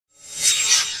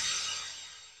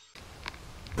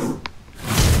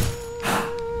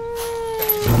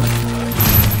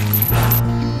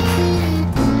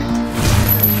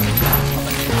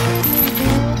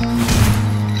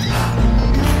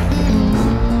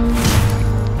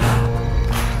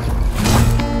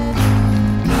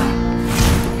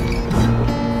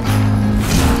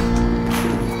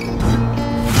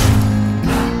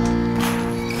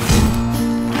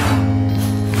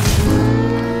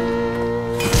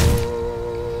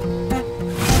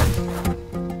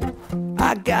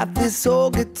got this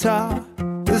old guitar.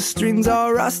 The strings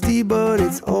are rusty, but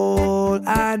it's all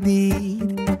I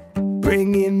need.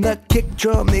 Bring in the kick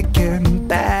drum, it can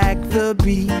back the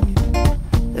beat.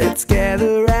 Let's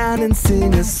gather round and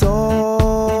sing a song.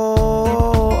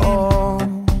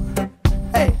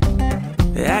 Hey,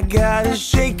 I got a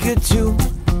shaker too,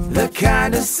 the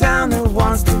kind of sound that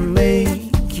wants to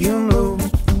make you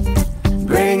move.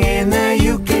 Bring in the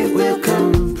uke, it will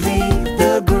complete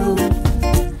the groove.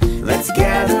 Let's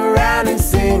gather round and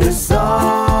sing a song.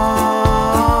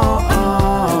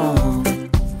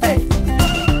 Hey,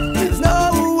 there's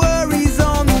no worries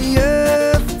on the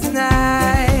earth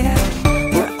tonight.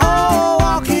 We're all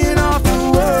walking off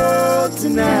the world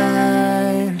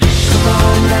tonight. Come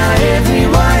on now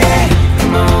everyone, yeah.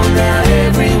 Come on now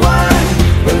everyone.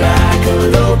 We're like a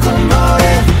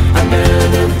locomotive under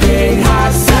the big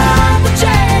hot sun. We're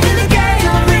changing the game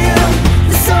of rhythm.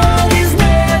 The song is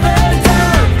never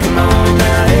done. Come on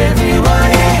now everyone,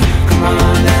 yeah. Come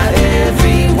on now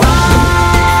everyone.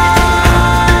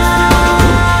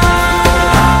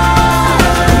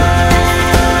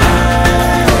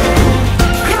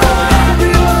 Come on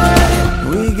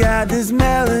everyone. We got this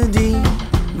melody,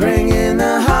 bringing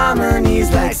the harmonies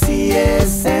like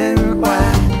CS and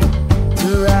Y. To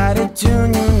write a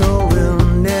tune you know will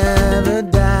never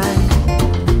die.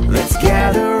 Let's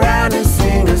gather round and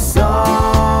sing a song.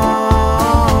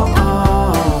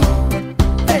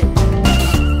 Hey,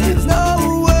 there's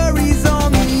no worries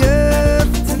on the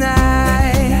earth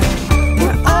tonight.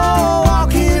 We're all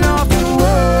walking off the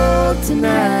world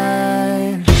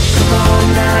tonight. Come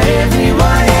on now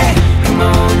everyone, yeah. Come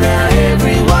on now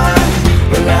everyone.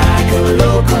 We're like a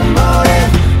locomotive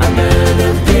under the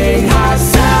big hot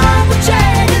sun. We're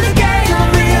changing the game of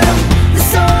rhythm. The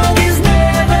song is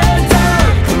never done.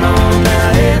 Come on now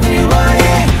everyone,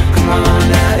 yeah. Come on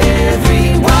now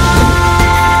everyone.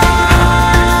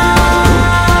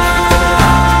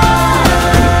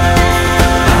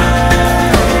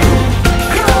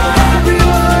 Come on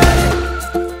everyone.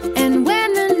 And when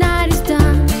the night is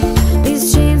done, these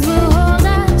chains will hold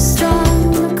us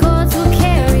strong. The chords will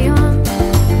carry on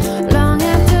long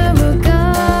after we're gone.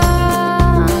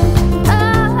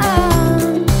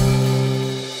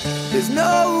 There's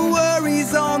no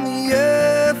worries on the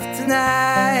earth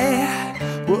tonight.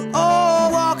 We're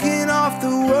all walking off the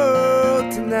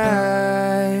world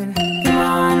tonight. Come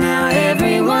on now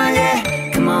everyone, yeah.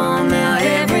 Come on now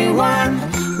everyone.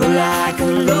 We're like a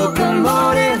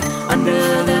locomotive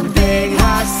under the big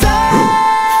hot sun.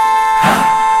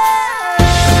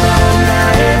 Come on now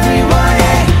everyone,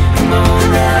 yeah. Come on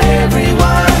now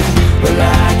everyone. We're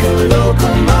like a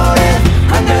locomotive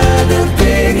under the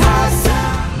big hot sun.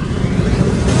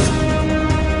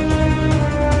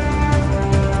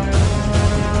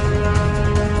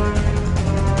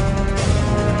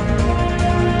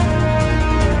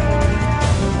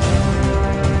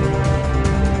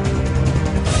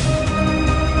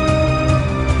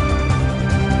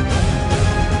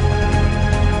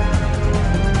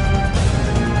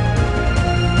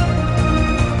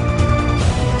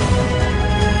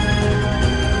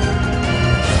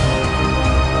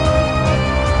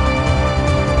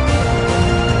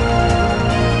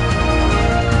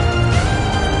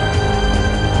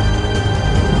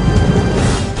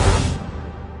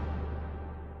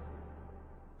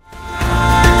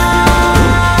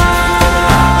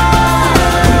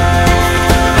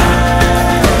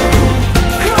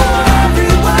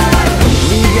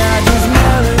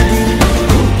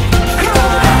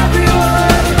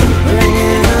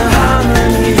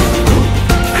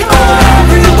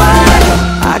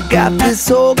 Got this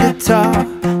old guitar,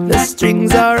 the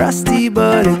strings are rusty,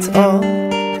 but it's all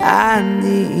I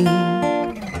need.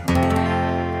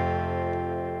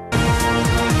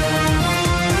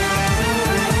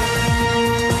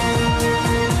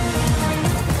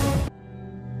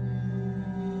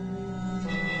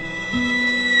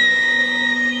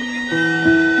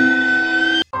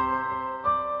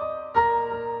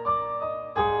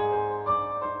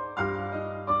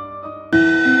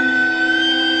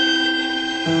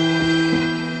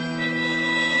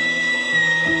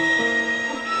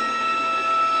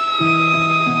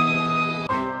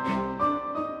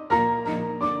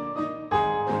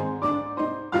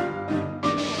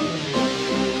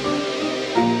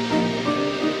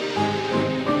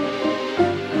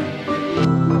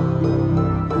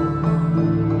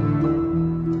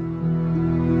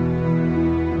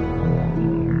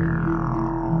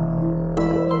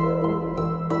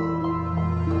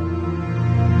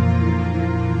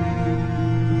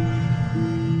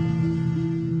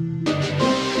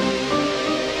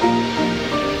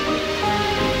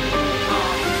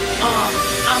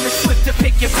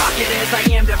 your pocket as I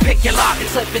am to pick your lock and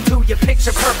slip into your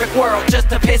picture perfect world just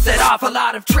to piss it off. A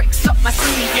lot of tricks up my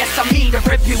sleeve, yes I'm mean to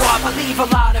rip you off. I leave a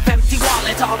lot of empty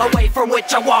wallets all away from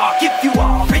which I walk. If you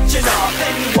are rich enough,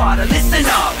 then you ought to listen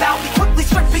up. I'll be quickly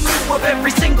stripping you of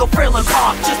every single frill and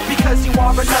pop, just because you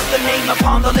are another name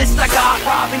upon the list I got.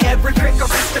 Robbing every prick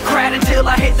aristocrat until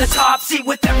I hit the top. See,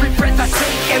 with every breath I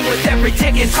take and with every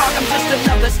tick and talk, I'm just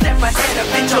another step ahead of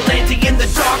vigilante in the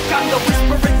dark. I'm the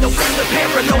whisper in the wind, the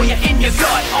paranoia in your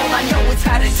gut. All I know is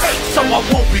how to take, so I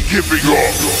won't be giving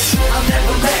up. I'll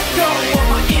never let go of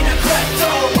my inner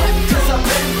klepto, cause I've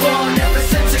been born ever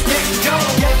since a get-go.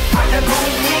 I have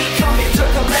only come here to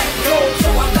collect gold, so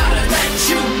I gotta let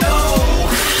you know.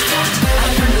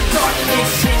 I'm in the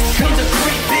darkness, it's a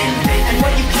creeping, and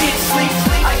when you can't sleep,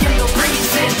 I am the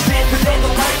reason. With all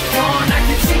the light gone, I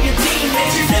can see your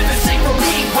demons. You never say for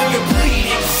me when you're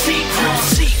bleeding.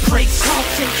 Secrets,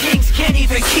 cults and kings can't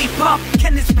even keep up.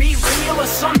 Can this be real or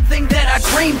something that I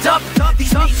dreamed up?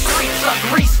 These mean streets are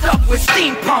greased up with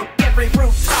steampunk. Every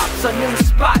rooftop's a new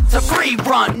spot to free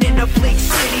run in a bleak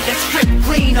city that's stripped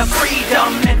clean of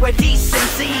freedom, and where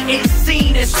decency is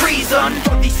seen as treason.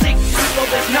 For these sick people,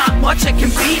 there's not much that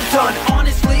can be done.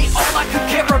 Honestly, all I could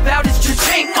care about is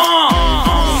cha-ching.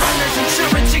 Owner's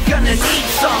insurance, you're gonna need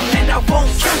some, and I won't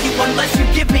kill you unless you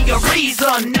give me a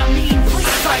reason. I mean,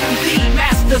 please, I am the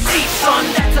master thief, son.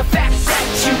 That's a fact that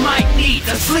you might need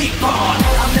to sleep on.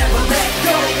 I'll never let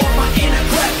go of my inner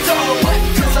klepto,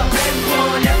 cause I've been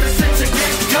born ever since a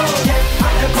get-go.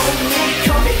 I have only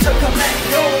come here to collect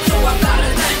gold, so I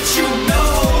gotta let you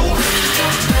know.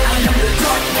 I am the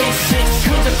darkness,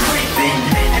 it's a creeping,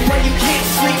 and when you can't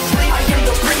sleep, I am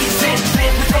the reason.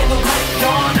 With all the light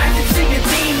gone, I can see your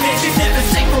demons. You never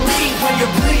say for me when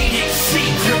you're bleeding.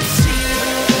 Secrets.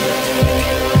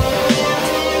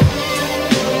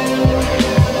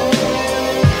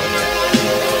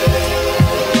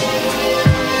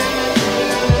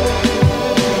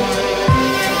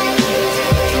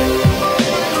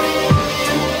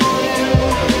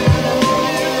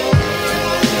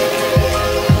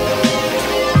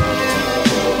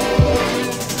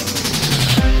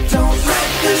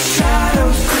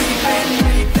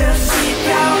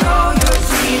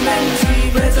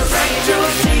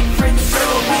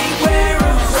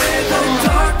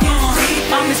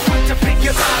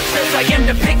 I am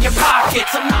to pick your pockets.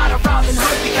 I'm not a Robin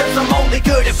Hood because I'm only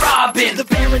good at robbing. The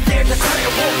Baron there declare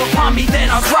war upon me,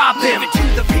 then I'll drop him. And to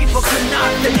the people to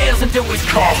knock the nails into his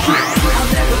coffin.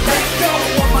 I'll never let go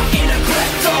of